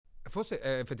Forse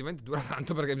effettivamente dura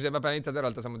tanto, perché mi sembra appena iniziato, in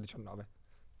realtà siamo 19.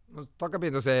 Non sto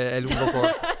capendo se è lungo o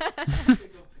corto.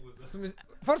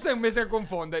 Forse è un mese che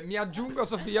confonde. Mi aggiungo a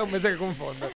Sofia, un mese che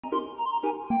confonde.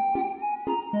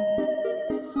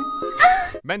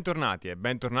 Bentornati e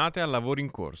bentornate a Lavori in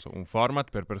Corso, un format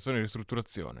per persone in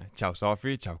ristrutturazione. Ciao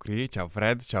Sofi, ciao Cri, ciao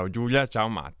Fred, ciao Giulia, ciao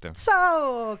Matt.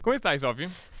 Ciao! Come stai Sofi?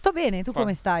 Sto bene, tu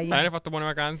come stai? Bene, hai fatto buone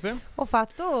vacanze? Ho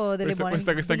fatto delle buone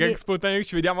Questa che spontanea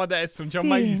ci vediamo adesso, non ci siamo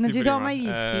mai visti non ci prima. siamo mai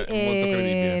visti. Molto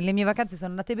credibile. Le mie vacanze sono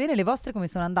andate bene, le vostre come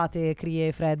sono andate, Cri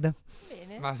e Fred?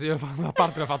 Bene. Ma sì, io una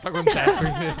parte l'ho fatta con te,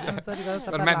 quindi, Non so di cosa sta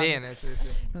per parlando. me bene, sì.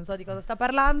 Non so di cosa sta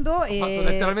parlando. Ho fatto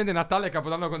letteralmente Natale e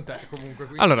Capodanno con te, comunque.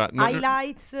 Quindi. Allora,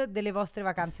 highlights delle vostre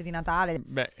vacanze di Natale.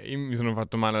 Beh, io mi sono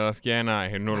fatto male alla schiena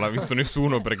e non l'ha visto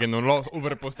nessuno perché non l'ho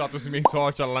overpostato sui miei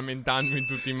social lamentandomi in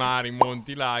tutti i mari,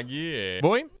 monti, laghi. E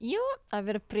voi? Io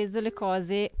aver preso le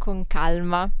cose con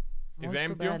calma. Molto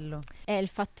Esempio? bello. È il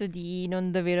fatto di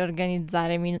non dover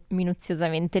organizzare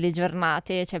minuziosamente le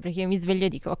giornate, cioè perché io mi sveglio e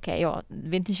dico ok, ho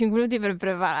 25 minuti per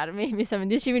prepararmi, mi servono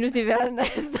 10 minuti per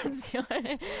andare in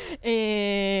stazione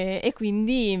e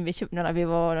quindi invece non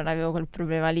avevo quel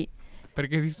problema lì.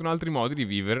 Perché esistono altri modi di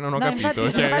vivere, non ho No, capito.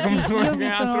 infatti io come mi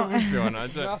altro sono- funziona?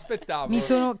 Me Cioè, l'aspettavo. Mi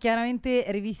sono chiaramente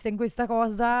rivista in questa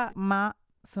cosa, ma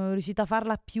sono riuscita a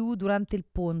farla più durante il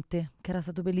ponte, che era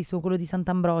stato bellissimo, quello di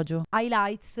Sant'Ambrogio.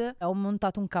 Highlights, ho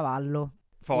montato un cavallo.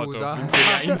 foto. Scusa.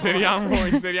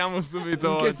 Inseriamo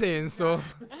subito. In che senso?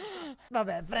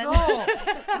 Vabbè, prendo.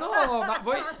 No, ma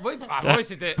voi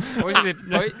siete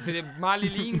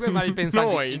malilingue,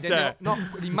 malipensanti. Noi, Intendevo- cioè. no,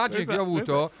 l'immagine che io ho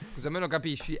avuto, così almeno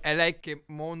capisci, è lei che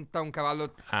monta un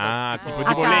cavallo. Tipo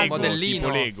tipo Lego, modellino. tipo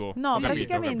Lego. No, Ho capito,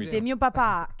 praticamente ho capito. mio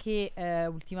papà, che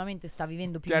ultimamente sta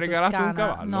vivendo più Ti ha in regalato Toscana. un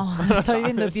cavallo? No, sta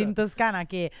vivendo più in Toscana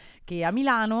che a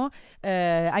Milano,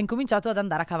 ha incominciato ad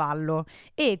andare a cavallo.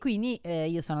 E quindi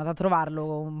io sono andata a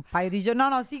trovarlo un paio di giorni.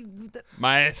 No, sì.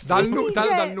 Maestro. Dal Sì, nu- sì,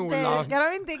 dal nulla.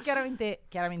 chiaramente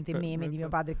meme di mio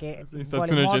padre che In vuole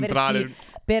stazione muoversi centrale.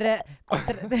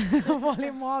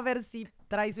 vuole muoversi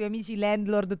tra i suoi amici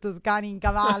landlord toscani in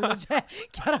cavallo, cioè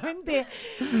chiaramente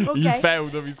ok. Il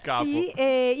feudo viscapo. Sì,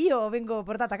 e io vengo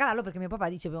portata a cavallo perché mio papà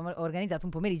dice abbiamo organizzato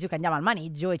un pomeriggio che andiamo al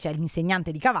maneggio e c'è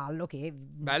l'insegnante di cavallo che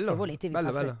Bello, se volete vi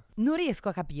bello, fa bello. Non riesco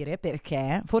a capire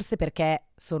perché, forse perché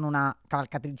sono una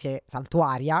cavalcatrice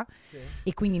saltuaria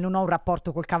e quindi non ho un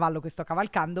rapporto col cavallo che sto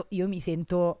cavalcando, io mi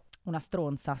sento una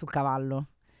stronza sul cavallo.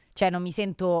 Cioè non mi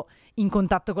sento in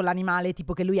contatto con l'animale,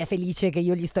 tipo che lui è felice che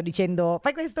io gli sto dicendo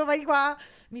fai questo, vai qua.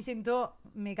 Mi sento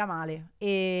mega male.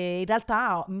 E in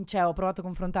realtà ho provato a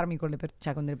confrontarmi con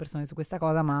delle persone su questa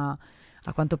cosa, ma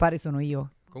a quanto pare sono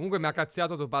io. Comunque mi ha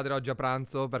cazziato tuo padre oggi a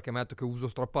pranzo perché mi ha detto che uso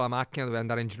troppo la macchina, dove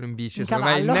andare in giro in bici. In Secondo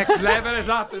me è il cavallo. next level,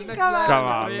 esatto. Il In next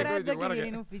cavallo. level. Fred che Guarda viene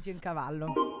in ufficio in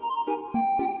cavallo.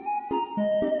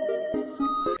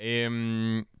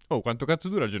 Quanto cazzo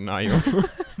dura gennaio?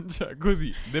 Cioè,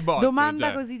 così, de botto, Domanda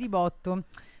cioè. così di botto.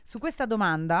 Su questa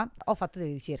domanda ho fatto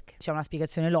delle ricerche. C'è una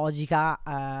spiegazione logica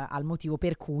al motivo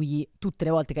per cui tutte le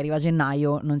volte che arriva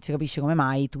gennaio non si capisce come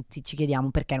mai, tutti ci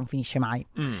chiediamo perché non finisce mai.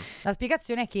 La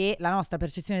spiegazione è che la nostra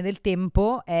percezione del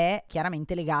tempo è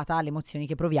chiaramente legata alle emozioni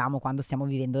che proviamo quando stiamo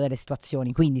vivendo delle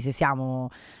situazioni. Quindi se siamo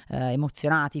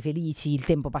emozionati, felici, il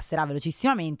tempo passerà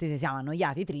velocissimamente; se siamo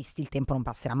annoiati, tristi, il tempo non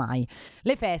passerà mai.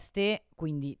 Le feste,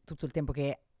 quindi tutto il tempo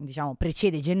che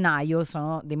precede gennaio,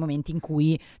 sono dei momenti in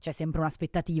cui c'è sempre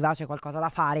un'aspettativa, c'è qualcosa da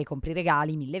fare, compri i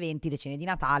regali, 1000 eventi, le cene di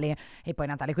Natale e poi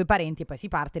Natale coi parenti e poi si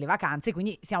parte, le vacanze,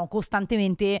 quindi siamo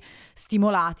costantemente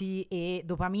stimolati e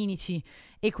dopaminici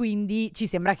e quindi ci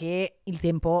sembra che il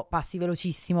tempo passi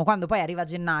velocissimo. Quando poi arriva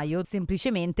gennaio,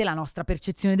 semplicemente la nostra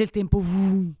percezione del tempo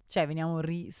cioè veniamo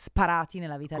risparati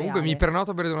nella vita Comunque reale. mi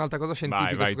prenoto per una altra cosa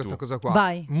scientifica Vai su questa tu. cosa qua.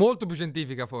 Vai. Molto più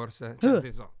scientifica forse. Cioè, nel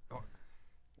senso,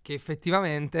 che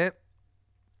effettivamente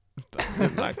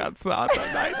Una cazzata,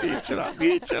 dai, dicela.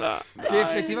 che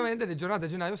effettivamente le giornate a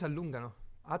gennaio si allungano.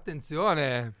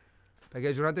 Attenzione, perché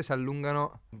le giornate si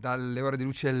allungano dalle ore di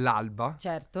luce dell'alba.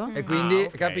 Certo. E quindi,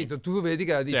 ok. capito, tu vedi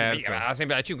che la dici, Certo. "Mica, va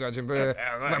sempre alle 5, sempre...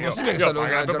 ma è io- possibile che io si ho allunga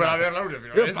la pagato per giornata?" avere la luce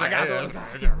fino Io ho alle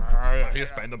pagato... Io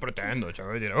spendo, pretendo, cioè,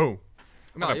 vuol dire, oh.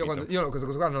 No, Ho io, capito. io questa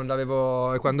cosa qua non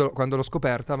l'avevo... E quando l'ho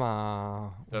scoperta,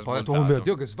 ma... Ti ha un po' ho detto, svoltato. oh mio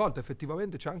Dio, che svolta,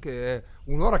 effettivamente c'è anche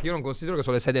un'ora che io non considero che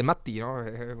sono le 6 del mattino,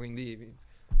 e quindi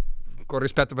con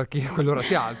rispetto per chi a quell'ora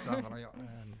si alza, però io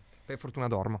per fortuna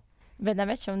dormo. Beh, da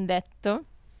me c'è un detto,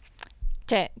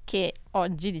 cioè che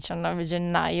oggi, 19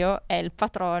 gennaio, è il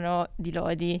patrono di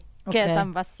Lodi, che Ok. è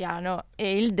San Bassiano,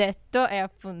 e il detto è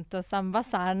appunto San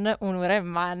Basan, un'ora e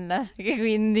man, che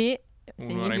quindi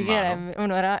significherebbe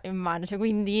un'ora in mano, cioè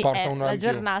quindi Porta è un'ora la in più.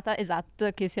 giornata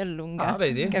che si allunga. Ah,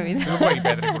 vedi? Capito? Non puoi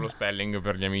ripetere quello spelling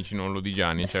per gli amici non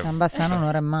lodigiani. Cioè, San Bassano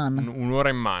un'ora in mano. un'ora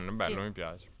in mano, bello, Sì. mi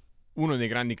piace. Uno dei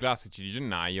grandi classici di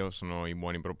gennaio sono i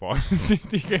buoni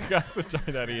propositi. Che cazzo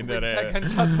c'hai da ridere? Si è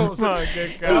agganciato Ma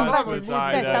che cazzo c'hai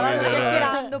Cioè, da stavamo ridere?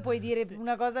 chiacchierando, puoi dire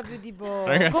una cosa più tipo...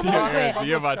 Ragazzi, Comunque,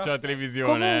 io faccio la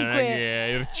televisione, non è Comunque- che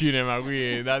è il cinema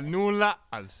qui dal nulla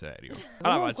al serio.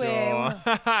 Allora Comunque-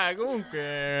 faccio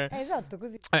comunque Esatto,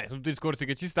 così. sono tutti i discorsi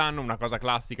che ci stanno. Una cosa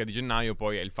classica di gennaio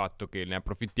poi è il fatto che ne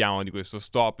approfittiamo di questo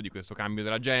stop, di questo cambio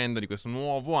dell'agenda, di questo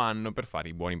nuovo anno per fare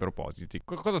i buoni propositi.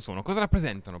 Cosa sono? Cosa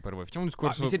rappresentano per voi? Facciamo un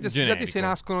discorso Vi siete studiati se generico.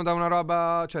 nascono da una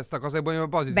roba, cioè sta cosa dei buoni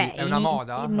propositi Beh, è una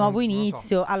moda? Il nuovo Non lo so.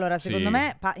 inizio. Allora, secondo Sì.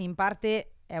 me, in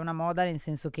parte è una moda, nel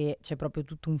senso che c'è proprio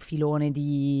tutto un filone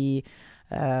di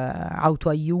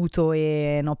autoaiuto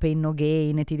e no pain no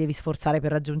gain, e ti devi sforzare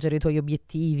per raggiungere i tuoi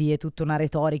obiettivi, e tutta una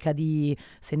retorica di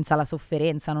senza la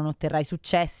sofferenza non otterrai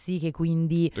successi, che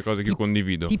quindi Tutte cose che io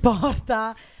condivido. ti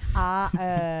porta a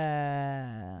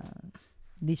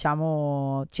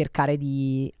diciamo cercare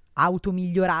di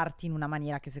automigliorarti in una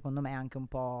maniera che secondo me è anche un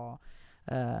po'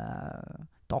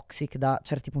 toxic da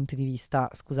certi punti di vista.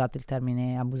 Scusate il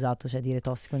termine abusato, cioè dire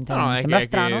tossico all'interno mi è sembra che,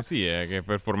 strano. sì, è che è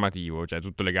performativo, cioè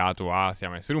tutto legato a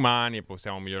siamo esseri umani e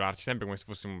possiamo migliorarci sempre come se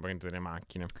fossimo praticamente delle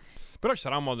macchine. Però ci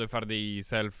sarà un modo di fare dei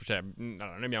self, cioè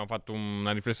allora, noi abbiamo fatto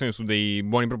una riflessione su dei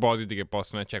buoni propositi che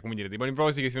possono, cioè come dire, dei buoni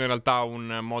propositi che siano in realtà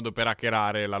un modo per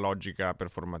hackerare la logica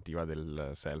performativa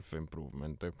del self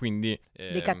improvement. Quindi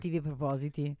Dei cattivi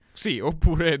propositi. sì,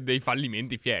 oppure dei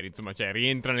fallimenti fieri, insomma, cioè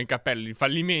rientra nel cappello i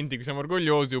fallimenti che siamo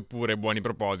orgogliosi, oppure buoni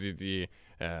propositi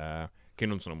che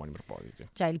non sono buoni propositi.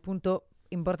 Cioè il punto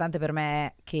importante per me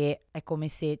è che è come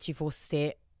se ci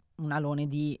fosse un alone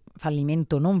di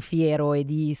fallimento non fiero e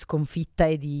di sconfitta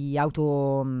e di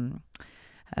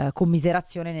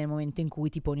commiserazione nel momento in cui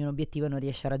ti poni un obiettivo e non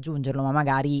riesci a raggiungerlo, ma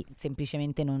magari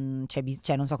semplicemente non c'è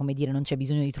cioè non so come dire, non c'è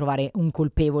bisogno di trovare un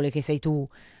colpevole che sei tu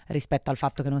rispetto al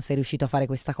fatto che non sei riuscito a fare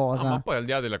questa cosa. No, ma poi al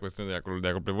di là della questione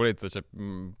della colpevolezza c'è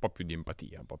un po' più di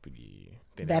empatia, un po' più di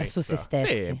tenerezza. Verso se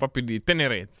stessi. Sì, un po' più di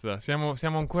tenerezza. Siamo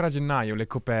ancora a gennaio, le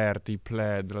coperte, i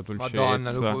plaid, la dolcezza.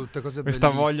 Madonna, dopo tutte cose questa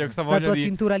bellissime. voglia La tua di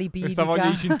cintura lipidica. questa voglia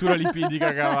di cintura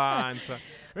lipidica che avanza.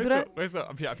 Dura-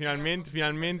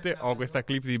 Finalmente ho questa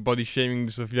clip di body shaming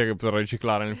di Sofia che potrò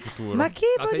riciclare nel futuro. Ma che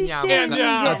La body teniamo.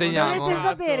 shaming? La teniamo. Dovete Esatto.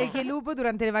 sapere che Lupo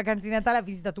durante le vacanze di Natale ha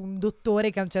visitato un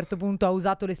dottore che a un certo punto ha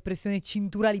usato l'espressione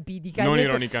cintura lipidica. Non Lui è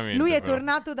ironicamente, Lui è però.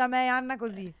 tornato da me e Anna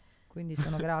così. Quindi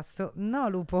sono grasso. No,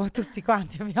 Lupo, tutti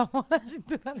quanti abbiamo la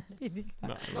cintura lipidica.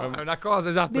 No, No, è una cosa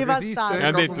esatta che Devastante. esiste. E ha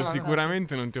troppo detto umana.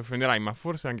 sicuramente non ti offenderai, ma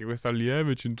forse anche questa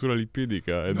lieve cintura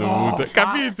lipidica è No, dovuta.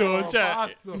 Capito? pazzo, Cioè,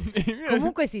 pazzo.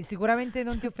 Comunque sì, sicuramente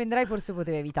non ti offenderai, forse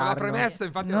potevi evitarlo. La premessa,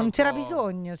 infatti, era non un c'era po'-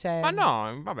 bisogno, cioè. ma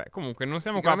no, vabbè, comunque non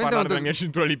siamo qua a Sicuramente parlare non della te- mia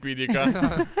cintura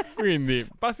lipidica. Quindi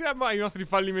passiamo ai nostri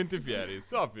fallimenti fieri.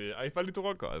 Sofi, hai fallito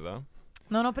qualcosa?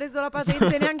 Non ho preso la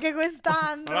patente neanche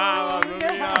quest'anno. Brava,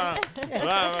 Sofia! Grazie.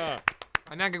 Brava!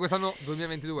 Ma neanche quest'anno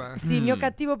 2022. Sì, il mio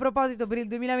cattivo proposito per il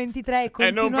 2023 è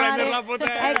E non continuare, prendere la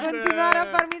patente! è continuare a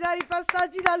farmi dare i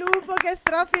passaggi da Lupo, che è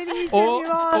strafelice ogni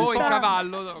volta. O il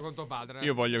cavallo con tuo padre.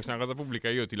 Io voglio che sia una cosa pubblica,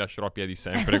 io ti lascerò a piedi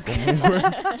sempre comunque.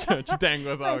 Cioè, ci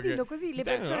tengo, Dai, sai dillo che... così ci le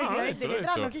tengo, persone no, l'ho finalmente detto, l'ho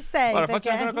vedranno detto. chi sei. Guarda, perché, faccio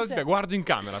anche una cosa, cioè, guardo in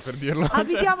camera per dirlo.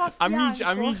 Abitiamo a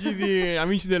fianco.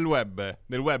 Amici del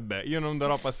web, io non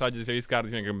darò passaggi ai fiscali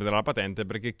finché non prenderà la patente,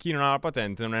 perché chi non ha la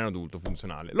patente non è un adulto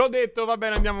funzionale. L'ho detto, va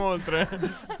bene, andiamo oltre.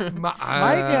 Ma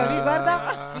Vai che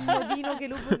guarda il nodino che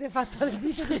Lupo si è fatto al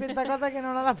dito di questa cosa che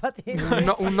non ha la patente.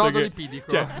 un nodo Perché-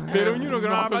 lipidico. Cioè, per ognuno che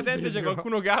non ha la Nodo patente c'è lipidico.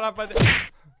 qualcuno che ha la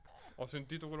patente. Ho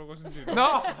sentito quello che ho sentito.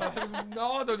 No, un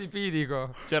nodo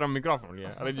lipidico. C'era un microfono lì,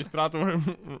 ha registrato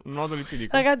un nodo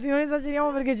lipidico. Ragazzi, non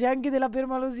esageriamo perché c'è anche della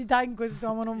permalosità in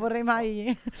quest'uomo, non vorrei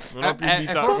mai. Non ho più è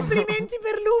dita. Complimenti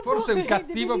per Lupo. Forse è un che hai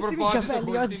cattivo dei bellissimi proposito capelli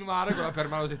oggi. continuare con la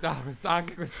permalosità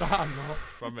anche quest'anno.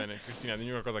 Va bene, Cristina,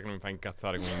 dimmi qualcosa che non mi fa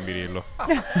incazzare come un birillo.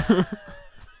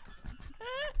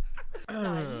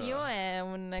 No, io è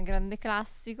un grande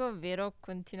classico, ovvero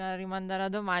continuare a rimandare a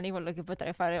domani quello che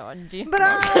potrei fare oggi.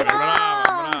 Brava!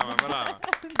 Brava.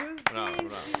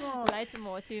 Giustissimo.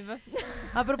 Leitmotiv.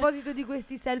 A proposito di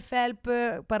questi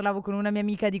self-help, parlavo con una mia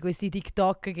amica di questi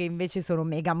TikTok che invece sono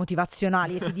mega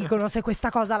motivazionali e ti dicono: se questa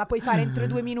cosa la puoi fare entro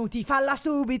 2 minuti, falla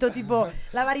subito, tipo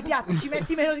lavare i piatti, ci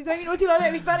metti meno di 2 minuti, lo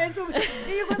devi fare subito.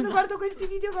 E io quando guardo questi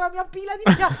video con la mia pila di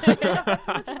piatti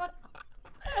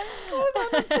Scusa,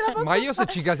 non ce la posso Ma io se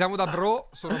fare. ci casiamo da bro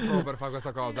sono pro per fare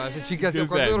questa cosa. Se ci Che casiamo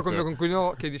quando ero senso? con il mio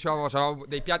coinquilino che dicevamo c'avevamo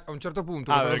dei piatti a un certo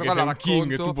punto, Ah, questa perché cosa sei qua un la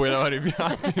king e racconto. tu puoi lavare i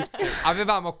piatti.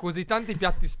 Avevamo così tanti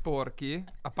piatti sporchi,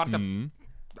 a parte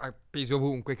appesi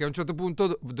ovunque, che a un certo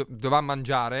punto dovevamo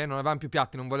mangiare, non avevamo più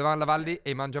piatti, non volevamo lavarli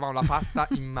e mangiavamo la pasta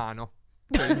in mano.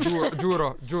 Cioè,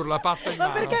 giuro, la pasta in Ma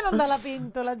mano. perché non dalla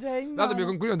pentola? Cioè, in Dato il mio mano?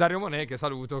 coinquilino Dario Monet, che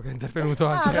saluto, che è intervenuto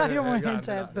anche. Dario Monet, grande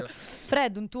certo. Dario.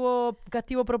 Fred, un tuo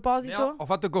cattivo proposito? Ho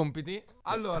fatto i compiti.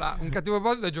 Allora, un cattivo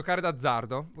proposito è giocare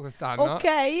d'azzardo quest'anno. Ok,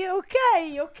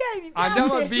 mi piace.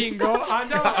 Andiamo al bingo.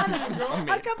 Andiamo al bingo. Un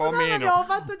Al po' Capodanno meno. abbiamo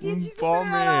fatto 10 Un po' meno,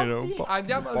 superenalotti. un po'.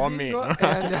 Andiamo Un po' al bingo meno. e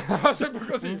andiamo sempre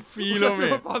così. Un filo cattivo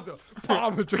meno. proposito.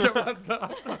 Pam, giochiamo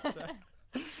d'azzardo.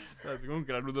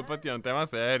 Comunque la ludopatia è un tema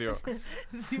serio.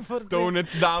 Sì, forse. Tone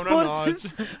it down a notch.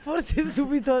 Forse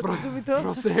subito.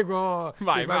 Proseguo.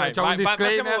 Vai, Sì, vai, facciamo un passiamo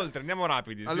disclaimer. oltre, andiamo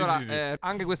rapidi. Sì, Allora, sì, sì.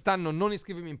 anche quest'anno non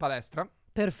iscrivermi in palestra.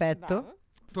 Perfetto.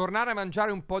 Tornare a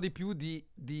mangiare un po' di più di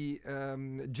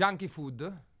junky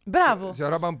food. Bravo. Cioè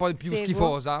roba un po' più Seguo,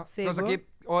 schifosa. seguo. Cosa che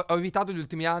ho evitato negli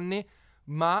ultimi anni.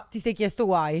 Ma Ti sei chiesto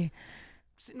guai?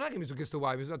 sì, non è che mi sono chiesto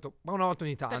why, mi sono detto, ma una volta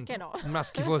ogni tanto. Perché no? Una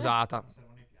schifosata.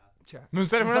 Cioè, Non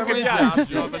servono non neanche i servono i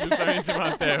piatti, piatti. no, giustamente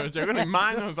Matteo. Cioè, quello in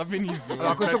mano sta benissimo.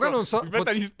 Allora, questo qua non so- Rispetto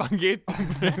agli spaghetti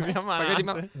presi a spaghetti,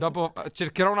 mano. ma dopo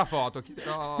cercherò una foto.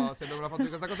 Chiederò se avevo una foto di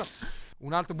questa cosa.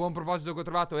 Un altro buon proposito che ho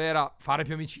trovato era fare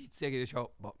più amicizie. Che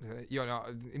dicevo, io no.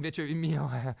 Invece il mio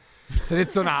è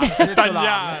selezionare.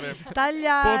 Tagliare.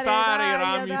 Tagliare. Potare i dai,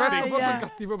 rami dai. Questo secchi. forse è un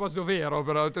cattivo proposito vero,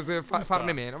 però sta.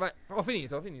 farne meno. Beh, ho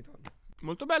finito.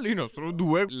 Molto bello, io ne ho solo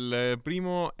due. Il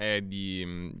primo è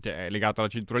è legato alla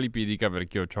cintura lipidica,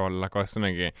 perché io ho la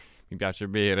questione che mi piace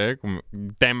bere,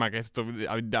 un tema che è stato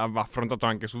affrontato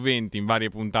anche su 20 in varie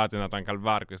puntate, è andato anche al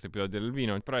VAR questo episodio del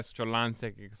vino, però adesso ho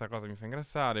l'ansia che questa cosa mi fa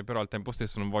ingrassare, però al tempo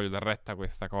stesso non voglio dar retta a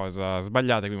questa cosa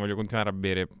sbagliata, quindi voglio continuare a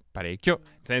bere parecchio,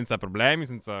 senza problemi,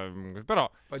 però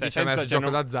Poi cioè, dice a me senza se gioco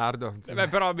non- d'azzardo.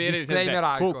 però bere Disclaimer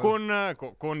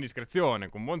alcol. con discrezione,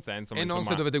 con buon senso, ma E non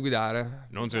insomma, se dovete guidare.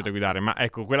 non si dovete guidare, ma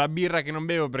ecco, quella birra che non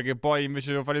bevo perché poi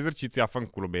invece devo fare esercizio,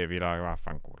 affanculo, bevila,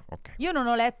 affanculo, ok. Io non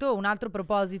ho letto un altro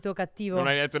proposito cattivo. Non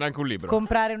hai letto neanche un libro.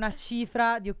 Comprare una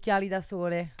cifra di occhiali da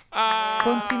sole.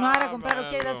 Continuare a comprare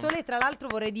occhiali da sole. E tra l'altro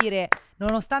vorrei dire,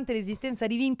 nonostante l'esistenza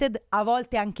di Vinted, a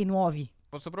volte anche nuovi.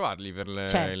 Posso provarli per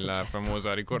Certo, la certo.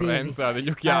 famosa ricorrenza Devi. degli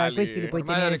occhiali? Questi li puoi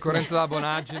Ormai la tenere su. ricorrenza da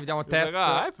Bonaggi, vediamo test.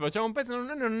 Adesso facciamo un pezzo, non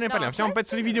ne parliamo, facciamo un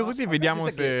pezzo di video così e vediamo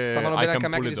Questi sai che se stavano hai bene anche a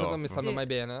me, che Campule di solito d'off. mi stanno Sì. mai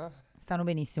bene. Stanno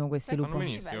benissimo questi, Stanno Lupo.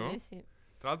 benissimo. Belli, sì.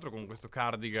 Tra l'altro con questo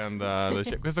cardigan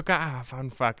fun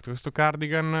fact, questo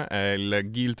cardigan è il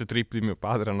guilt trip di mio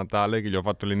padre a Natale, che gli ho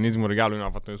fatto l'ennesimo regalo, non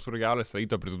ha fatto nessun regalo, è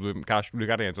salito, ha preso due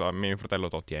cardigan e ha detto a me e mio fratello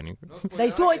tieni.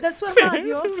 Dal suo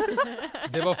armadio?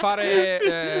 Devo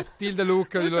fare still the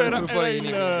look di Lorenzo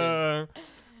Lupolini.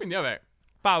 Quindi vabbè,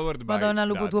 powered by Madonna,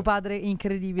 Lupo, Dad. tuo padre,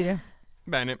 incredibile.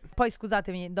 Bene. Poi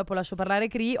scusatemi, dopo lascio parlare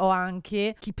Cri, ho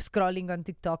anche keep scrolling on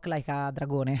TikTok like a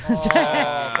dragone. Oh,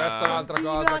 questa è un'altra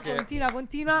cosa che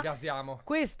Continua. gasiamo.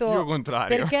 Questo Io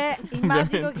contrario. perché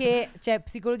immagino che, cioè,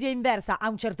 psicologia inversa, a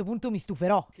un certo punto mi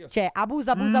stuferò. Cioè,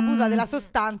 abusa della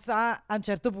sostanza, a un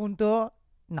certo punto...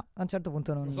 No, a un certo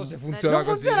punto non... Non so se funziona non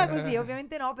così. funziona così,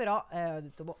 ovviamente no, però ho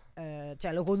detto,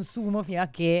 cioè, lo consumo fino a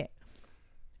che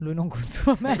lui non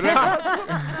consuma me.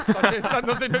 Sta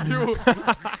diventando sempre più.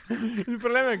 Il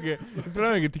problema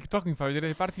è che TikTok mi fa vedere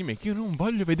le parti di me che io non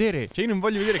voglio vedere. Cioè, io non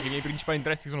voglio vedere che i miei principali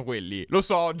interessi sono quelli. Lo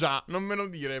so già, non me lo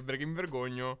dire perché mi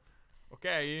vergogno.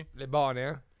 Ok? Le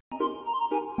buone?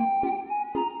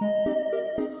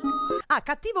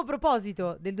 Cattivo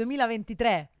proposito del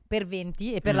 2023 per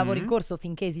 20 e per lavori in corso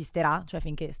finché esisterà, cioè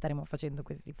finché staremo facendo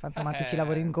questi fantomatici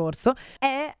lavori in corso,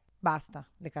 è basta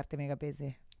le carte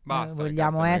megapesi. Basta. Noi le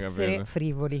vogliamo carte essere megapese.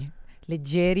 frivoli,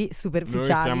 leggeri, Noi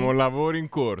superficiali. siamo Lavori in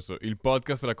Corso, il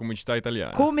podcast della comicità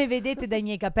italiana. Come vedete dai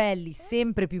miei capelli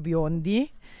sempre più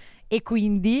biondi, e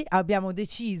quindi abbiamo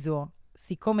deciso,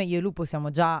 siccome io e Lupo siamo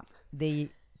già dei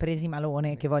presi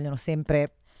malone che vogliono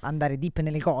sempre andare deep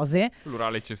nelle cose,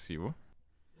 Plurale eccessivo.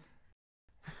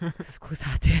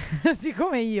 scusate,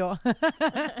 siccome io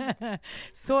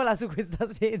sola su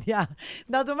questa sedia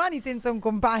da domani senza un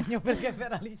compagno perché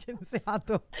verrà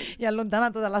licenziato e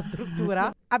allontanato dalla struttura,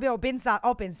 ho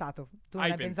pensato, tu non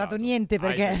Hai hai pensato pensato. niente Hai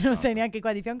perché non pensato. sei neanche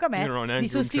qua di fianco a me, Io non ho neanche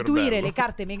di un sostituire cervello. le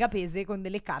carte megapese con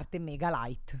delle carte mega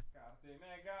light. Carte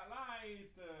mega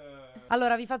light.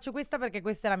 Allora vi faccio questa perché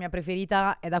questa è la mia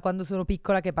preferita, è da quando sono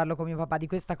piccola che parlo con mio papà di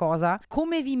questa cosa.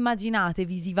 Come vi immaginate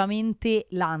visivamente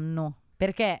l'anno?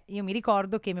 Perché io mi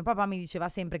ricordo che mio papà mi diceva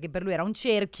sempre che per lui era un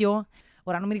cerchio,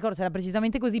 Ora non mi ricordo se era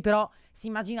precisamente così, però si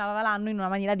immaginava l'anno in una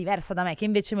maniera diversa da me, che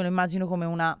invece me lo immagino come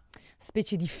una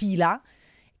specie di fila,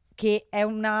 che è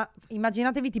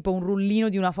immaginatevi tipo un rullino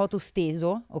di una foto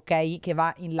steso, ok? Che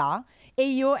va in là, e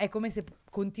io è come se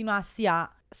continuassi a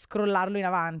scrollarlo in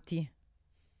avanti,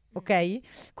 ok?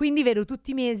 Quindi vedo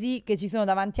tutti i mesi che ci sono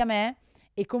davanti a me,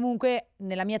 e comunque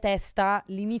nella mia testa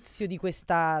l'inizio di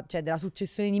questa, cioè della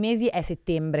successione di mesi è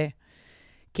settembre,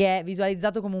 che è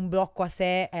visualizzato come un blocco a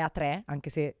sé, è a 3, anche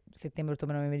se settembre,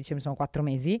 ottobre, novembre, dicembre sono 4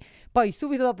 mesi. Poi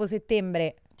subito dopo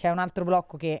settembre c'è un altro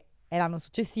blocco che è l'anno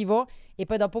successivo, e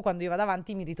poi dopo, quando io vado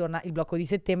avanti, mi ritorna il blocco di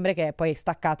settembre, che è poi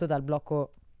staccato dal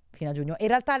blocco fino a giugno. In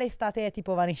realtà l'estate è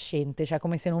tipo evanescente, cioè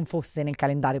come se non fosse nel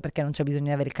calendario, perché non c'è bisogno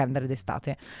di avere il calendario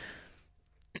d'estate.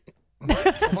 Ho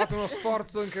fatto uno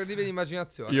sforzo incredibile di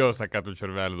immaginazione. Io ho staccato il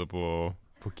cervello dopo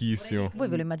pochissimo. Voi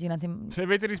ve lo immaginate? Se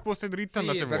avete risposte dritte, Sì,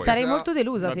 andate perché voi. Sarei se no- molto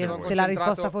delusa andate se voi. la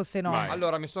risposta Concentrato- fosse no. Vai.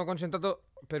 Allora, mi sono concentrato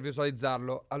per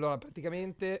visualizzarlo. Allora,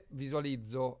 praticamente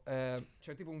visualizzo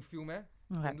c'è tipo un fiume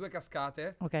con Ok. 2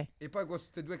 cascate, Ok. e poi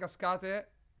queste 2 cascate,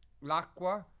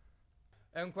 l'acqua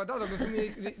è un quadrato con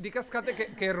fiumi di cascate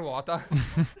che ruota.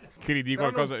 Che di Però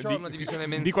non qualcosa c'ho una divisione di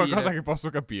mensile. qualcosa che posso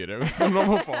capire. È un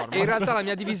nuovo format. E in realtà la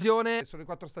mia divisione sono le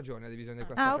 4 stagioni, la divisione di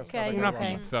questa Ah, ok, cascata che una ok.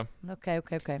 ruota. pizza.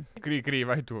 Ok. Cri,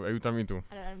 vai tu, aiutami tu.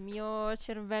 Allora, il mio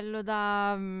cervello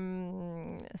da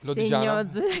Lodigiana.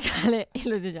 segno zodiacale,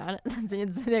 lodigiana, da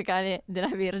segno zodiacale della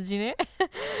Vergine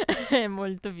è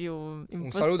molto più impostato.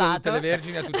 Un saluto a tutte le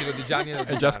vergini, a tutti i lodigiani e È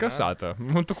lodigiane, già scassata,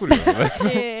 molto curioso adesso.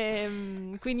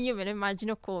 Quindi io me lo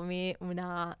immagino come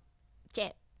una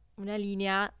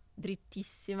linea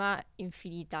drittissima,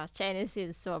 infinita, cioè nel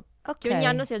senso che ogni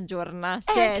anno si aggiorna.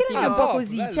 Cioè, anche tipo, lei è un po' Oh,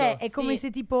 così, bello. cioè è come Sì.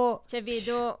 se tipo... Cioè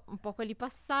vedo un po' quelli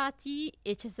passati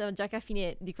e ci sono già che a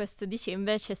fine di questo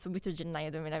dicembre c'è subito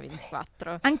gennaio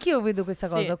 2024. Anch'io vedo questa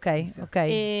Sì. cosa, ok, Sì. ok.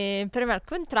 E per me al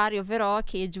contrario però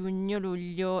che giugno,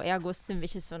 luglio e agosto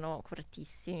invece sono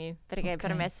cortissimi, perché Ok.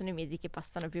 per me sono i mesi che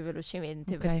passano più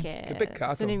velocemente, Ok. perché Che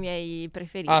peccato. sono i miei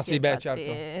preferiti. Ah sì, beh, infatti.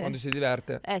 certo, quando si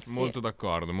diverte. Sì. Molto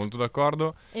d'accordo, molto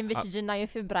d'accordo. E invece gennaio e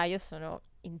febbraio sono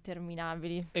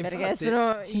interminabili, E perché infatti-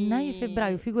 sono Gennaio e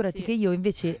febbraio, figurati sì. che io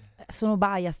invece sono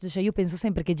biased, cioè io penso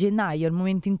sempre che gennaio è il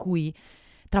momento in cui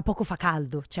tra poco fa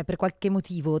caldo, cioè per qualche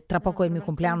motivo tra poco è il mio al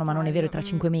compleanno, ma non è vero, è tra contrario.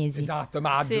 5 mesi. Esatto,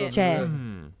 maggio. Sì. Cioè-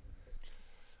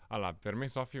 Allora, per me,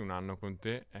 Sofì, un anno con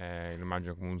te lo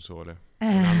immagino come un sole. Eh.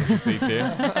 Un anno senza di te.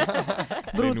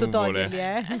 Brutto le nuvole.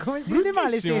 toglierli, come si vede male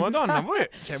Bruttissimo, senza. madonna, voi...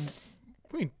 Cioè,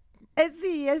 voi Eh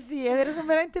sì, è vero, sono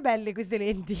veramente belle queste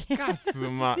lenti.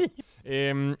 cazzo, ma... Sì.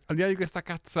 Al di là di questa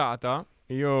cazzata,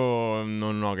 io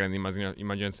non ho grande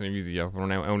immaginazione visiva,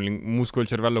 non è un muscolo del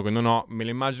cervello che non ho, me lo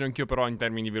immagino anch'io però in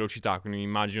termini di velocità, quindi mi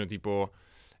immagino tipo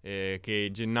che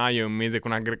gennaio è un mese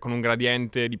con un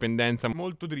gradiente di pendenza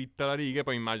molto dritta la riga, e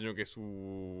poi immagino che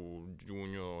su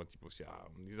giugno tipo sia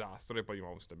un disastro e poi di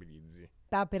nuovo stabilizzi.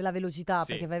 Ah, per la velocità,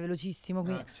 Sì. perché vai velocissimo,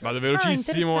 quindi... Vado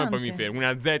velocissimo e poi mi interessante. fermo,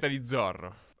 una Z di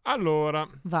Zorro. Allora...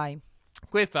 Vai.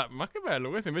 Questa, ma che bello,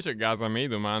 questa invece gasa a me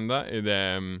domanda ed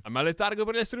è: ma letargo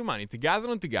per gli esseri umani, ti gasa o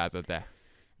non ti gasa a te?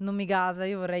 Non mi gasa,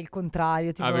 io vorrei il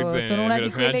contrario, tipo, perché sono una sei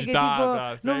di quelle agitata,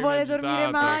 che tipo sei non vuole dormire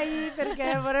agitata. mai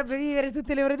perché vorrebbe vivere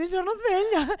tutte le ore del giorno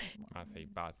sveglia. Ma sei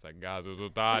pazza, gaso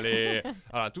totale.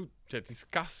 Allora, tu ti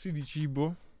scassi di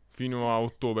cibo fino a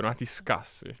ottobre, ma ti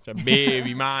scassi. Cioè,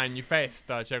 bevi, mangi,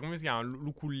 festa, cioè, come si chiama?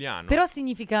 Luculliano. Però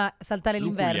significa saltare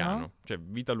l'inverno? Luculliano, cioè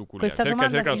vita luculliana. Questa Cerca-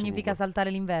 domanda cercala su significa Google. saltare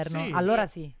l'inverno? Sì. Allora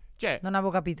sì, Cioè, non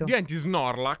avevo capito. diventi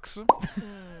Snorlax.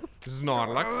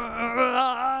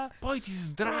 Poi ti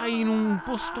sdrai in un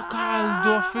posto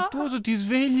caldo, affettuoso, ti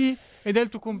svegli ed è il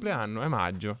tuo compleanno, è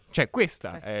maggio. Cioè,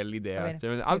 questa è Va l'idea. bene.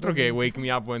 Cioè, altro che Wake Me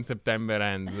Up When September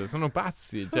Ends. Sono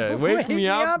pazzi. Cioè, Wake Wake Me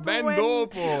Up ben when-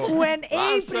 dopo. when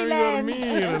Lasciami April ends.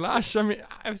 dormire, lasciami.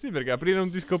 Sì, perché aprile non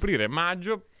ti scoprire.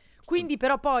 Maggio. Quindi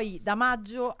però poi da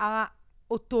maggio a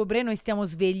ottobre noi stiamo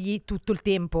svegli tutto il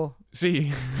tempo.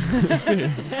 Sì. Sì.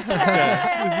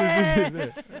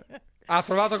 Sì. Ha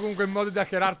trovato comunque il modo di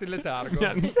hackerarti il letargo. Mi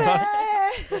hanno-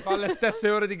 Fa le stesse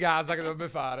ore di Gaza che dovrebbe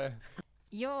fare.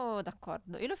 Io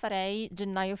d'accordo, io lo farei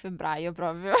gennaio-febbraio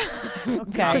proprio.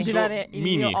 Ok. Continuare il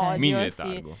Mini, mio odio, mini sì.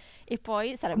 letargo. E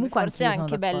poi sarebbe Comunque forse anch'io sono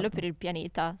anche bello d'accordo. per il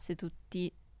pianeta se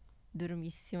tutti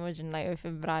dormissimo gennaio e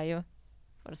febbraio.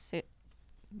 Forse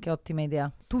Che ottima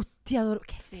idea. Tutti adoro.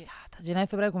 Che sì. figata. Gennaio e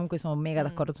febbraio comunque sono mega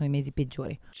d'accordo, sono i mesi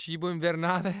peggiori. Cibo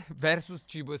invernale versus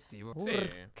cibo estivo. Sì.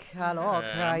 Porca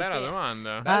loca. Una bella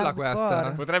domanda. Bella Hardcore.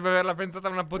 questa. Potrebbe averla pensata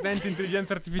una potente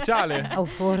intelligenza artificiale. O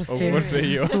forse. O forse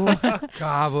io. Tu.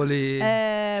 Cavoli.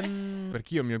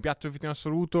 Perché io il mio piatto preferito in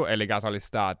assoluto è legato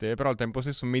all'estate, però al tempo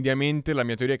stesso mediamente la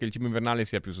mia teoria è che il cibo invernale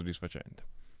sia più soddisfacente.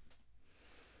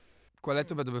 Qual è il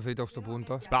tuo piatto preferito a questo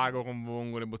punto? Spago con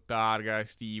vongole, bottarga,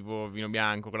 estivo, vino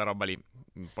bianco, quella roba lì.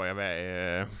 Poi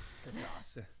vabbè, Che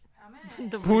classe.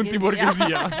 punti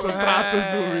borghesia, sottratto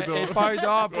subito. E poi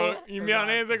dopo in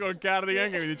milanese col cardigan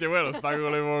che mi dice lo spago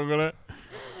con le vongole.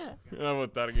 Una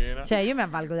bottarghina. Cioè, io mi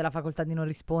avvalgo della facoltà di non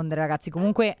rispondere, ragazzi.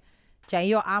 Comunque, cioè,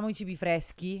 io amo i cibi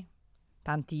freschi.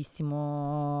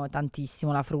 Tantissimo,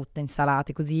 tantissimo. La frutta,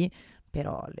 insalate, così.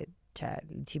 Però, i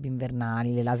cibi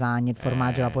invernali, le lasagne, il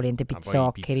formaggio, la polenta, i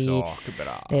pizzoccheri,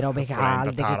 le robe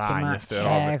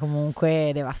calde.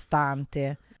 Comunque,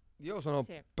 devastante. Io sono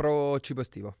pro cibo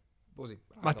estivo. Così.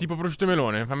 Ma tipo prosciutto e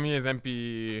melone, fammi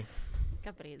esempi.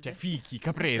 Caprese. Cioè fichi,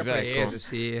 caprese, ecco.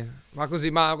 Sì. Ma così,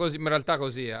 in realtà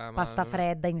così. Pasta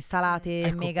fredda,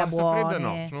 insalate mega pasta buone. Fredda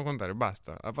no, sono contrario,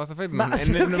 basta. La pasta fredda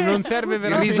non serve Il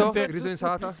veramente. riso in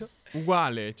insalata?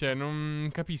 Uguale, cioè non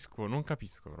capisco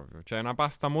proprio. Cioè è una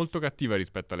pasta molto cattiva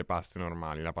rispetto alle paste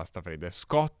normali, la pasta fredda. È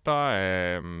scotta,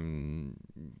 è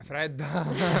fredda.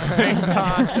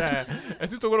 Cioè, è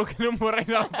tutto quello che non vorrei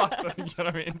dalla pasta,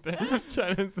 sinceramente.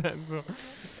 Cioè, nel senso,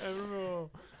 è proprio.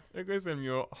 E questo è il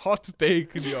mio hot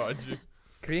take di oggi.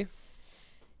 Cri?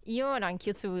 Io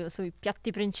anch'io sui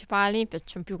piatti principali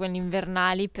piacciono più quelli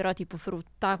invernali, però tipo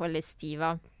frutta, quella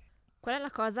estiva. Qual è la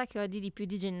cosa che odi di più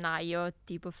di gennaio?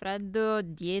 Tipo freddo,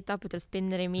 dieta, poter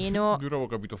spendere meno. Duro avevo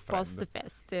capito freddo. Post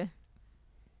feste.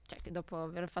 Cioè che dopo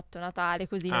aver fatto Natale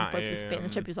così non puoi più spendere,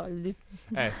 c'è più soldi.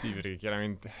 Sì, perché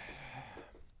chiaramente.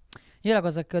 Io la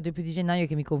cosa che odio più di gennaio è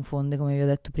che mi confonde, come vi ho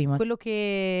detto prima. Quello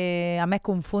che a me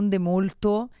confonde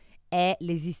molto è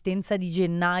l'esistenza di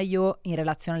gennaio in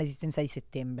relazione all'esistenza di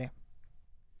settembre.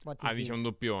 Dice un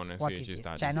doppione, sì, ci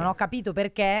sta. Cioè, non ho capito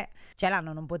perché, cioè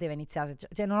l'anno non poteva iniziare.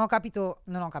 Cioè, non ho capito.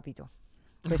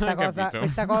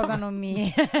 Questa cosa non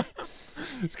mi.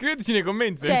 Scriveteci nei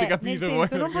commenti se avete capito. Nel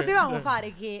senso, non potevamo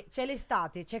fare che c'è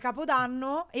l'estate, c'è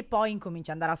Capodanno e poi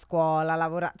incomincia ad andare a scuola, a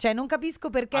lavorare. Cioè, non capisco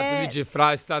perché. Tu dici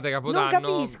fra estate e Capodanno.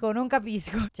 Non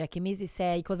capisco. Cioè, che mese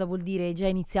sei? Cosa vuol dire? È già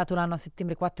iniziato l'anno a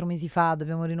settembre 4 mesi fa,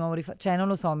 dobbiamo di nuovo rifare. Cioè, non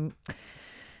lo so.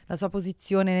 La sua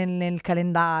posizione nel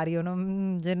calendario.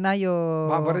 Gennaio.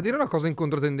 Ma vorrei dire una cosa in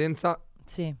controtendenza.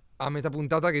 Sì. A metà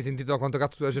puntata che hai sentito quanto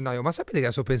cazzo dura gennaio. Ma sapete che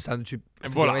adesso pensandoci è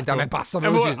volato. A me passa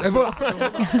velocissimo. È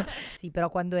volato. Sì, però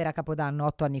quando era Capodanno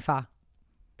 8 anni fa.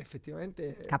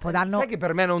 Effettivamente Capodanno. Sai che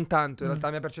per me non tanto, in realtà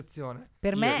la mia percezione.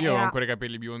 Per me io ho era. ancora i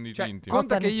capelli biondi tinti.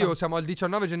 Conta che io siamo al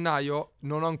 19 gennaio,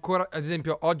 non ho ancora, ad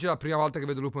esempio, oggi è la prima volta che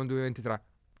vedo Lupo nel 2023.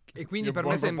 E quindi per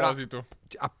me sembra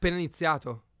appena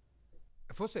iniziato.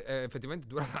 Forse effettivamente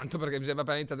dura tanto perché mi sembra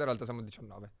appena iniziato, in realtà siamo al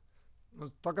 19. Non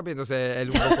sto capendo se è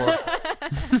lungo o corto.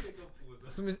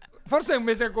 Forse è un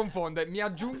mese che confonde. Mi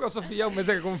aggiungo a Sofia, un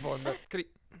mese che confonde.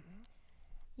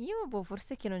 Io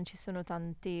forse che non ci sono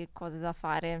tante cose da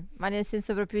fare, ma nel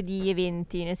senso proprio di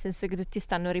eventi, nel senso che tutti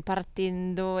stanno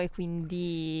ripartendo e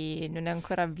quindi non è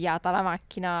ancora avviata la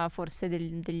macchina forse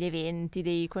degli eventi,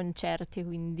 dei concerti,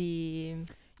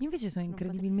 quindi. Io invece sono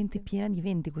incredibilmente piena di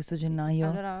eventi questo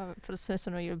gennaio. Allora forse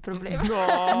sono io il problema. No.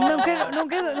 Non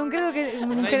credo che.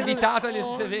 Non è invitata agli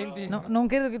stessi eventi. No, non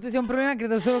credo che tu sia un problema,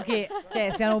 credo solo che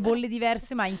siano bolle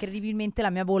diverse, ma incredibilmente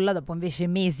la mia bolla, dopo invece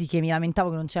mesi che mi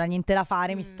lamentavo che non c'era niente da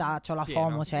fare, c'ho la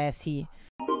FOMO, sì.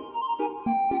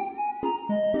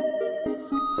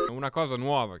 Una cosa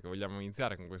nuova che vogliamo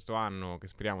iniziare con questo anno, che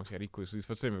speriamo sia ricco di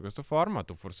soddisfazione per questo format,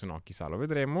 o forse no, chissà, lo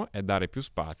vedremo, è dare più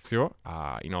spazio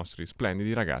ai nostri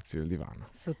splendidi ragazzi del divano.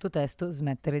 Sottotesto: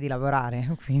 smettere di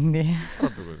lavorare, quindi.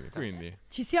 Proprio così, quindi.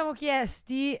 Ci siamo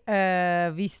chiesti,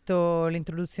 visto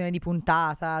l'introduzione di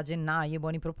puntata, gennaio,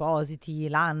 buoni propositi,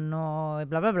 l'anno e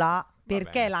bla bla bla,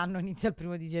 perché l'anno inizia il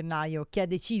 1 di gennaio? Chi ha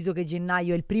deciso che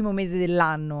gennaio è il primo mese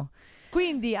dell'anno?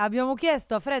 Quindi abbiamo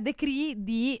chiesto a Fred e Cri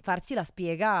di farci la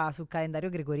spiega sul calendario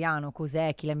gregoriano,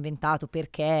 cos'è, chi l'ha inventato,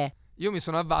 perché. Io mi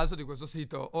sono avvalso di questo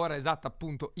sito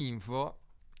oraesatta.info,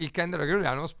 il calendario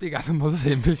gregoriano spiegato in modo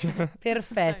semplice.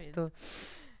 Perfetto.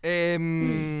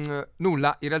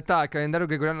 Nulla, in realtà il calendario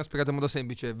gregoriano spiegato in modo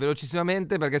semplice,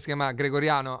 velocissimamente, perché si chiama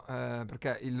gregoriano,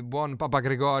 perché il buon Papa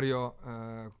Gregorio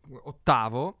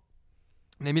VIII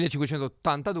nel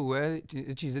 1582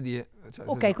 decise di.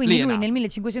 Ok, quindi lui nel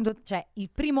 1500, cioè il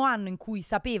primo anno in cui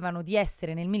sapevano di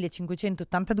essere nel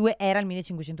 1582 era il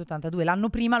 1582. L'anno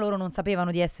prima loro non sapevano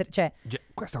di essere.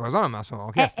 Questa cosa non me la sono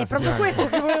chiesta. È proprio questo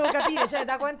che volevo capire. Cioè,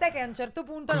 da quant'è che a un certo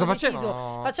punto cosa hanno facevano?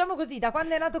 deciso? Facciamo così: da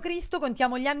quando è nato Cristo,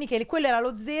 contiamo gli anni che quello era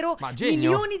lo zero. Ma genio.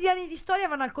 Milioni di anni di storia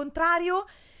vanno al contrario.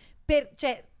 Era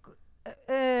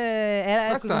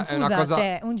Questa confusa. è una cosa.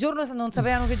 Cioè, un giorno non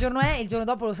sapevano che giorno è, il giorno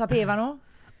dopo lo sapevano.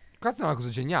 Questa è una cosa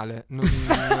geniale.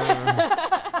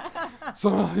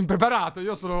 sono impreparato.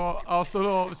 Io ho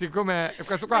solo, siccome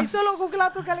questo qua Hai solo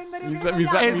googlato calendario Mi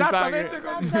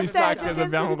sa che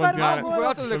dobbiamo continuare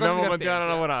a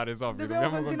lavorare, Sofia.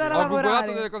 Dobbiamo continuare a ho lavorare.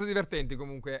 googolato delle cose divertenti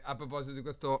comunque a proposito di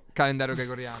questo calendario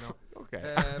gregoriano.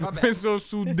 Ok. Vabbè. Questo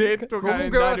suddetto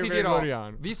Comunque ora calendario ti dirò,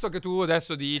 gregoriano. visto che tu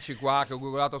adesso dici qua che ho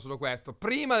googolato solo questo,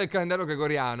 prima del calendario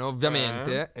gregoriano,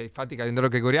 ovviamente, e infatti il calendario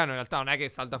gregoriano in realtà non è che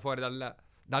salta fuori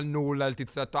dal nulla, il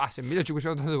tizio ha detto, se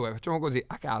 1582, facciamo così,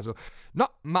 a caso.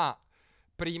 No, ma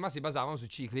prima si basavano sui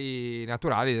cicli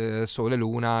naturali, sole,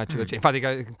 luna, eccetera, eccetera.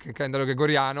 Infatti il calendario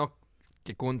gregoriano,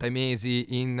 che conta i mesi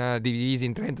divisi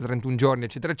in 30-31 giorni,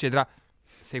 eccetera, eccetera,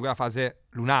 segue la fase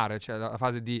lunare, cioè la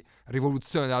fase di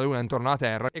rivoluzione della luna intorno alla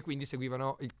Terra, e quindi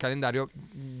seguivano il calendario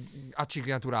a cicli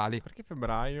naturali. Perché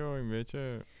febbraio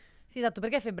invece... Sì, esatto,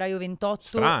 perché febbraio 28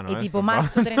 Strano, e tipo sto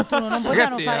marzo 31 non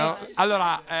potevano Ragazzi, fare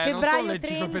allora, febbraio non sono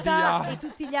 30 l'enciclopedia. e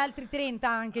tutti gli altri 30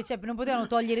 anche, cioè non potevano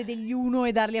togliere degli 1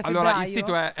 e darli a febbraio. Allora, il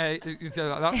sito è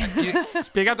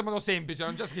spiegato in modo semplice,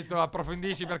 non c'è scritto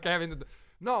approfondisci perché è venuto.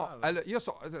 No, allora, io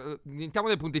iniziamo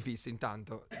dai punti fissi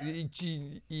intanto.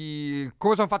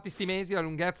 Come sono fatti sti mesi, la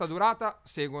lunghezza, la durata,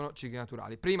 seguono cicli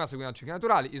naturali. Prima seguivano cicli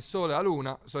naturali, il sole, la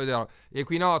luna, gli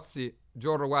equinozi,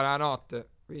 giorno uguale alla notte.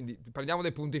 Quindi prendiamo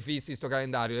dei punti fissi sto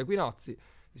calendario, gli equinozi,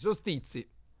 i solstizi,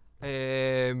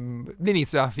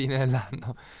 l'inizio e la fine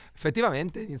dell'anno.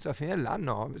 Effettivamente l'inizio e la fine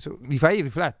dell'anno li fai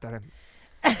riflettere.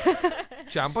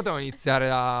 Cioè un po' devo iniziare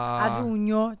a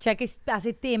giugno, cioè che a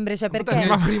settembre, cioè perché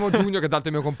il primo giugno, che tanto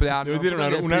è il mio compleanno. Devo dire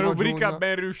una rubrica giugno.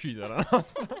 ben riuscita la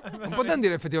nostra. Non potete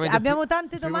dire effettivamente, cioè, abbiamo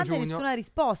tante il primo domande e giugno. nessuna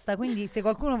risposta, quindi se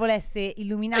qualcuno volesse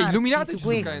illuminarci illuminateci su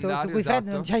sul questo, su calendario, cui Fred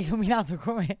esatto. non ci ha illuminato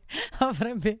come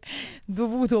avrebbe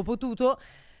dovuto o potuto,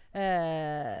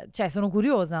 cioè sono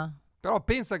curiosa. Però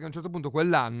pensa che a un certo punto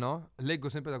quell'anno, leggo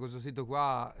sempre da questo sito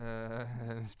qua,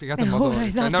 spiegato in modo Ora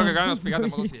esatta, spiegato in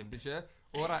modo punto semplice,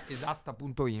 ora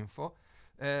esatta.info.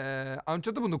 A un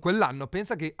certo punto quell'anno,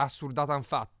 pensa che assurdata han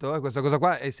fatto, questa cosa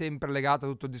qua è sempre legata a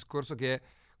tutto il discorso che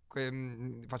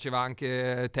faceva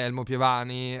anche Telmo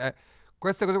Pievani.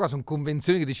 Queste cose qua sono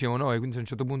convenzioni che dicevano noi, quindi a un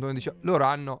certo punto noi dicevamo,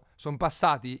 loro sono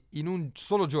passati in un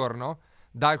solo giorno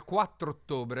dal 4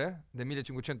 ottobre del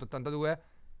 1582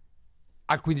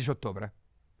 al 15 ottobre.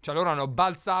 Cioè loro hanno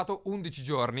balzato 11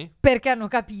 giorni. Perché hanno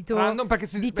capito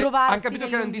di trovarsi hanno capito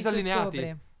che erano nell'11 disallineati.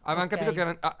 ottobre. Avevano Ok. capito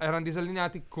che erano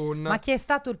disallineati con... Ma chi è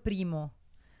stato il primo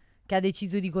che ha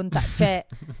deciso di contare? Cioè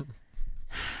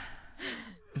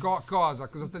Cosa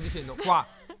stai dicendo? Qua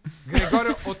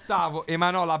Gregorio VIII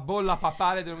emanò la bolla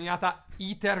papale denominata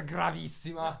Iter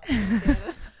Gravissima.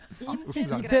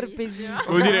 interpesino.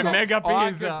 Vuol dire Ho mega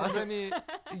anche pesa. problemi-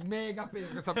 mega pesa.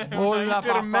 Questa bolla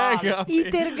Iter papale. mega.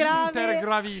 Iter grave. Iter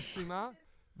gravissima.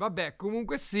 Vabbè,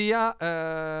 comunque sia,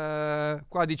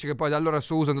 qua dice che poi da allora il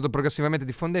suo uso è andato progressivamente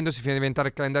diffondendosi fino a diventare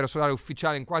il calendario solare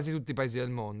ufficiale in quasi tutti i paesi del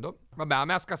mondo. Vabbè, a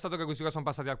me ha scassato che questi qua sono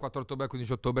passati dal 4 ottobre al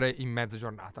 15 ottobre in mezza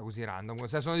giornata, così random.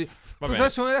 Se noi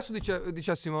adesso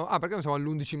dicessimo, perché non siamo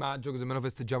all'11 maggio, così almeno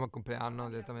festeggiamo il compleanno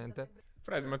direttamente.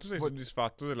 Fred, ma tu sei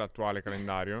soddisfatto dell'attuale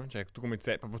calendario? Cioè, tu come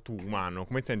sei, proprio tu umano,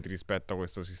 come senti rispetto a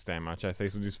questo sistema? Cioè, sei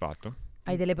soddisfatto?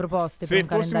 Hai delle proposte Se per un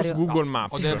fossimo calendario? su Google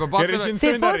Maps, ho delle che proposte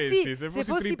recensione daresti? Se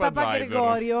fossi papà TripAdvisor.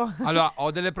 Gregorio. Allora,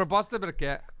 Ho delle proposte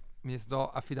perché mi è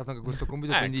stato affidato anche questo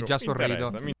compito, quindi Ecco, già sorrido.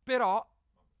 interessa. Però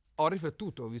ho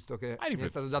riflettuto, visto che mi è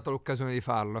stata data l'occasione di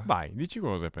farlo. Vai, dici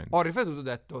cosa pensi. Ho riflettuto, ho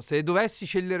detto, se dovessi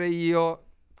scegliere io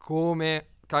come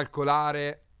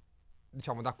calcolare,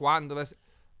 diciamo, da quando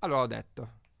allora ho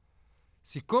detto,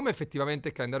 siccome effettivamente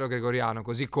il calendario gregoriano,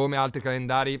 così come altri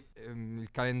calendari, il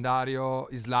calendario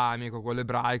islamico, quello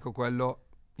ebraico, quello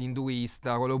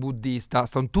induista, quello buddista,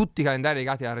 sono tutti calendari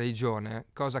legati alla religione,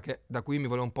 cosa che da cui mi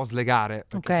volevo un po' slegare,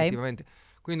 perché effettivamente.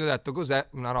 Quindi ho detto, cos'è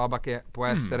una roba che può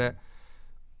essere...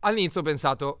 All'inizio ho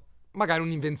pensato, magari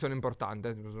un'invenzione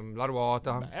importante, la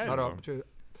ruota, la roba,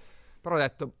 però ho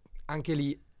detto, anche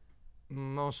lì,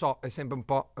 non so, è sempre un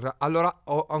po'... Allora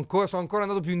sono ancora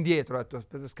andato più indietro, ho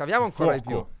detto, scaviamo ancora di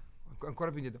più, ancora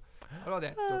più indietro. Allora ho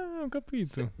detto, ho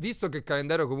capito. Visto che il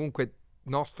calendario comunque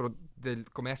nostro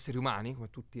come esseri umani, come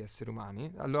tutti gli esseri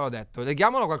umani, allora ho detto,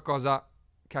 leghiamolo a qualcosa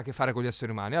che ha a che fare con gli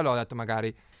esseri umani. Allora ho detto,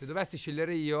 magari, se dovessi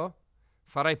scegliere io,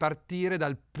 farei partire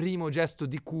dal primo gesto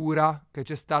di cura che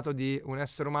c'è stato di un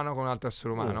essere umano con un altro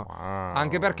essere umano. Wow.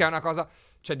 Anche perché è una cosa,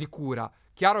 cioè, di cura.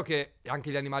 Chiaro che anche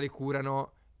gli animali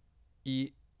curano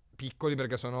i piccoli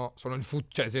perché sono il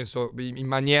cioè nel senso in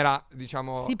maniera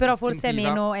diciamo Sì, però forse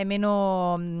istintiva. è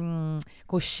meno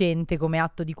cosciente come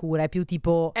atto di cura, è più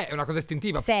tipo È una cosa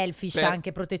istintiva. selfish,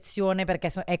 anche protezione,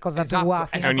 perché è cosa Esatto, tua.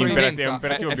 è un imperativo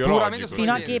biologico.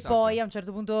 Fino a che sopravvivenza, poi sì. a un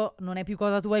certo punto non è più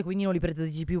cosa tua e quindi non li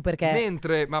proteggi più perché...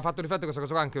 Mentre mi ha fatto riflettere questa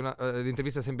cosa qua anche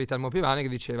l'intervista sempre di Telmo Pivani che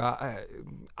diceva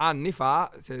anni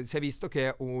fa si è visto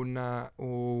che un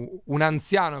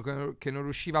anziano che non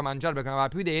riusciva a mangiare perché non aveva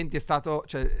più i denti è stato,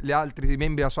 cioè gli altri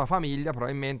membri della sua famiglia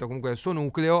probabilmente o comunque del suo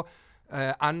nucleo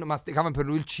masticavano per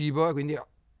lui il cibo e quindi ho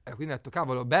detto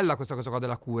cavolo, bella questa cosa qua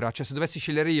della cura, cioè se dovessi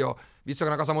scegliere io, visto che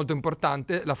è una cosa molto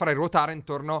importante, la farei ruotare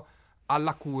intorno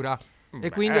alla cura. E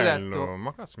quindi ho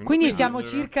detto Quindi siamo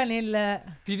circa nel...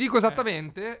 ti dico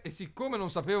esattamente, e siccome non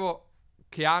sapevo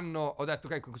che anno, ho detto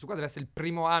ok, questo qua deve essere il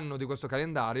primo anno di questo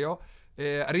calendario,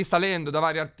 risalendo da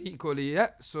vari articoli,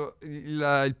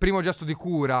 il primo gesto di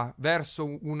cura verso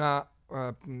un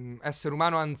essere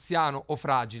umano anziano o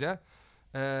fragile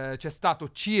c'è stato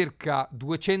circa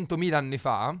 200.000 anni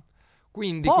fa,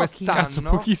 quindi Pochi. quest'anno... Cazzo,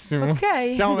 pochissimo.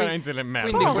 Ok. Siamo veramente le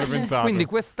merde, Quindi, per pensato. quindi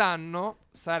quest'anno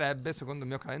sarebbe, secondo il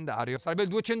mio calendario, sarebbe il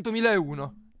 200.001.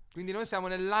 Quindi noi siamo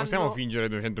nell'anno... Possiamo fingere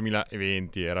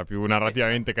 200.020, era più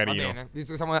narrativamente Va carino. bene,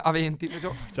 visto che siamo a 20.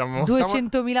 Facciamo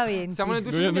 200.020. Siamo nel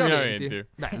 2020. 2020.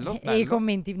 Bello, E i bello.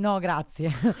 commenti, no grazie.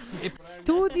 E-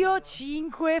 Studio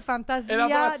 5, fantasia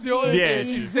Elaborazione 10.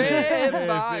 10. Sì,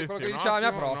 vai, sì, quello sì, che un diceva la mia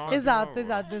attimo, prof. no.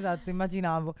 Esatto,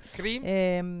 immaginavo.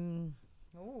 Cream?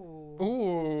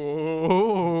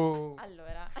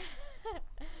 Allora,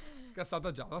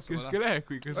 Scassata già da Che sola. è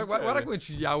qui? Che Guarda come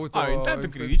ci auto. intanto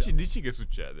influenziamo. dici che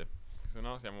succede. Se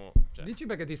no siamo... Cioè, Dici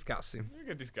perché ti scassi.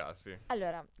 che ti scassi.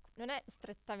 allora, non è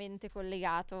strettamente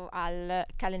collegato al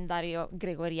calendario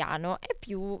gregoriano, è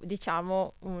più,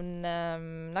 diciamo,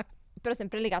 però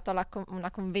sempre legato alla una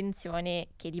convenzione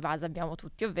che di base abbiamo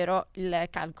tutti, ovvero il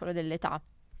calcolo dell'età.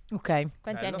 Ok.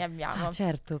 Quanti Bello. anni abbiamo? Ah,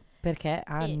 certo, perché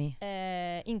anni.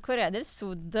 E, in Corea del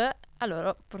Sud, a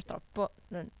loro purtroppo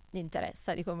non gli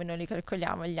interessa di come noi li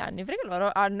calcoliamo gli anni, perché loro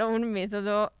hanno un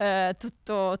metodo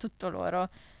tutto loro.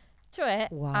 Cioè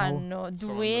Wow. hanno Sto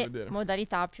due andando a vedere.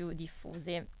 modalità più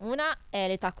diffuse. Una è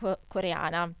l'età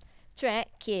coreana, cioè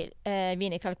che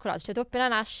viene calcolato, cioè tu appena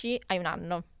nasci hai un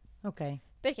anno, Ok.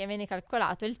 perché viene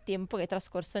calcolato il tempo che è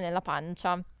trascorso nella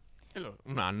pancia. E allora,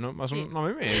 un anno? Ma Sì. sono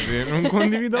 9 mesi, non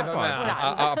condivido Vabbè,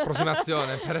 affatto.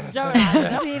 approssimazione. Già un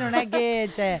anno. Sì, non è che...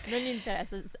 Cioè, Non gli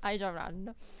interessa, hai già un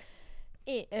anno.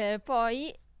 E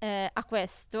poi a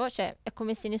questo, cioè è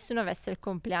come se nessuno avesse il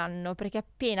compleanno, perché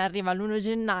appena arriva l'1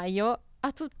 gennaio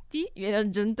a tutti viene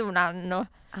aggiunto un anno.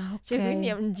 ah, ok. Cioè quindi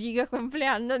è un giga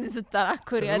compleanno di tutta la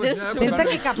Corea Cioè, del l'uno Sud. Pensa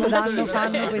Guarda- che Capodanno fanno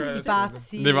Guarda- questi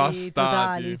pazzi Devastati.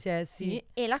 totali, cioè sì. Sì,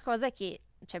 e la cosa che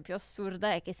più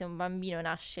assurda è che se un bambino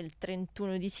nasce il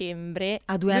 31 dicembre,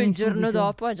 Ha 2 lui anni il giorno subito.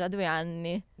 dopo ha già 2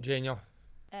 anni. Genio.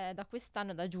 Da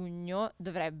quest'anno, da giugno,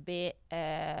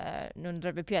 non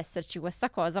dovrebbe più esserci questa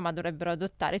cosa, ma dovrebbero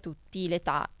adottare tutti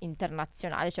l'età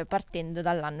internazionale, cioè partendo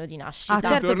dall'anno di nascita. Ah,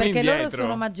 certo, Torni perché loro indietro.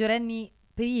 sono maggiorenni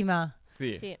prima,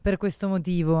 Sì. Sì, per questo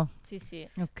motivo. sì.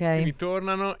 Ok. Quindi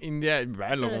tornano indietro.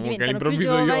 Bello comunque, Diventano più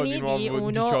all'improvviso io ho giovani di di nuovo 1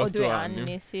 18 o 2 anni.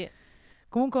 anni, sì.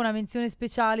 Comunque una menzione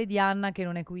speciale di Anna che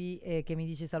non è qui e che mi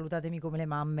dice salutatemi come le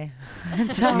mamme.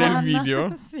 Ciao Nel Anna.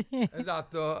 video? Sì.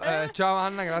 Esatto. Ciao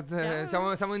Anna, grazie.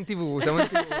 Ciao. Siamo in TV. Siamo in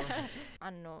TV.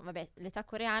 Hanno, vabbè, l'età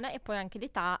coreana e poi anche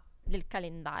l'età del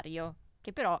calendario,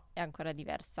 che però è ancora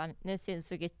diversa, nel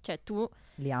senso che cioè, tu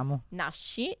Li amo.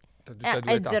 nasci Cioè, e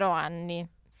due hai età. 0 anni,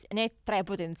 ne hai 3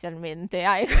 potenzialmente,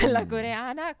 hai quella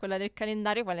coreana, quella del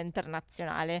calendario e quella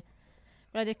internazionale.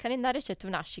 Quella del calendario, cioè tu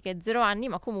nasci che hai 0 anni,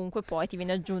 ma comunque poi ti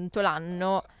viene aggiunto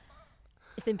l'anno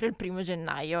sempre il 1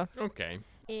 gennaio. Ok.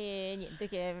 E niente,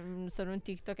 che sono un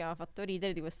TikTok che mi ha fatto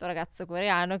ridere di questo ragazzo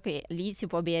coreano che lì si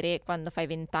può bere quando fai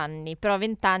 20 anni, però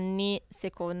 20 anni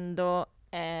secondo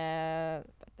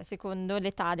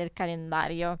l'età del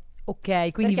calendario.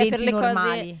 Ok, quindi Perché 20 per le cose-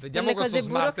 normali. Vediamo per le questo cose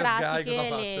smartest guy burocratiche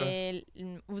cosa ha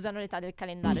fatto. usano l'età del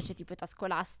calendario, cioè tipo età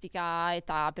scolastica,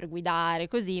 età per guidare,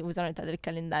 così usano l'età del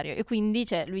calendario. E quindi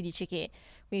cioè, lui dice che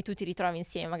quindi tu ti ritrovi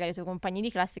insieme magari ai tuoi compagni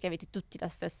di classe che avete tutti la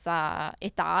stessa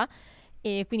età.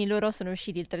 E quindi loro sono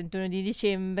usciti il 31 di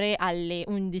dicembre alle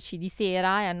 11 di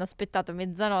sera e hanno aspettato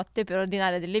mezzanotte per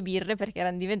ordinare delle birre perché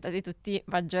erano diventati tutti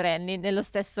maggiorenni nello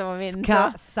stesso momento.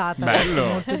 Scassata. Bello,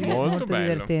 molto, molto bello.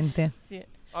 divertente. Sì.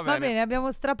 Va bene,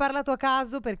 abbiamo straparlato a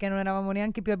caso perché non eravamo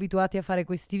neanche più abituati a fare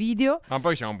questi video. Ma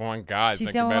poi ci siamo un po' mancati. Ci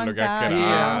che siamo bello mancati,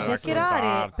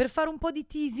 chiacchierare per fare un po' di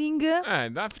teasing.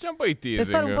 Dai, facciamo un po' di teasing.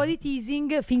 Per fare un po' di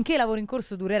teasing, finché Lavoro in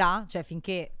Corso durerà, cioè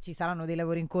finché ci saranno dei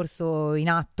lavori in corso in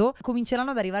atto,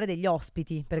 cominceranno ad arrivare degli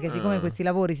ospiti, perché siccome questi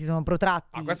lavori si sono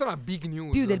protratti questa è una big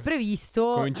news. più del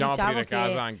previsto, cominciamo diciamo a aprire che,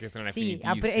 casa anche se non è sì,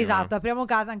 finitissima. esatto, apriamo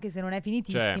casa anche se non è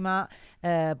finitissima,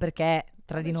 perché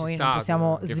tra di noi non sta,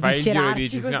 possiamo che fai il giro e sviscerarci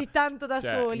dici, così tanto da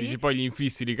cioè, soli. dici poi gli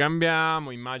infissi li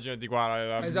cambiamo, immaginati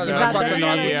qua Esatto,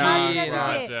 immaginati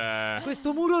che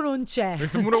questo muro non c'è.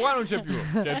 Questo muro qua non c'è più.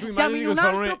 Cioè, tu siamo in un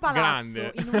altro palazzo,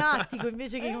 grande. in un attico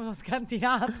invece che in uno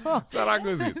scantinato. Sarà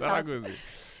così, sarà Esatto. così.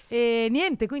 E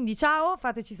niente, quindi ciao,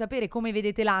 fateci sapere come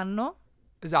vedete l'anno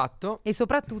Esatto. e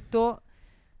soprattutto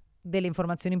delle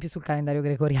informazioni in più sul calendario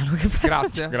gregoriano. Che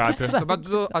Grazie. Grazie.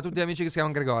 Soprattutto a tutti gli amici che si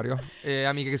chiamano Gregorio e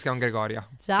amiche che si chiamano Gregoria.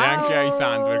 Ciao. E anche ai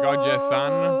santi, perché oggi è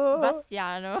San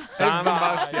Bastiano. San vai.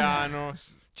 Bastiano.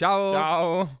 Ciao.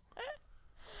 Ciao.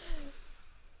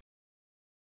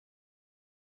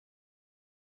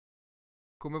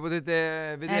 Come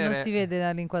potete vedere, non si vede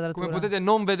dall'inquadratura. come potete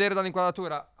non vedere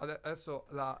dall'inquadratura, adesso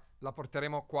la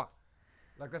porteremo qua.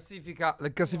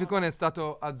 Il classificone è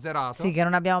stato azzerato. Sì, che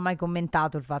non abbiamo mai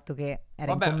commentato il fatto che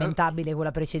era Vabbè, incommentabile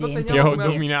quella precedente. Che ho come-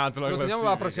 dominato la Lo teniamo per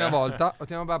la prossima volta. Lo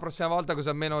teniamo per la prossima volta, così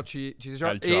almeno ci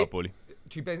diciamo. E Calciopoli.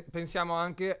 pensiamo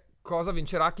anche cosa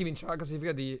vincerà, chi vincerà la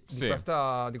classifica di Sì.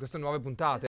 queste nuove puntate.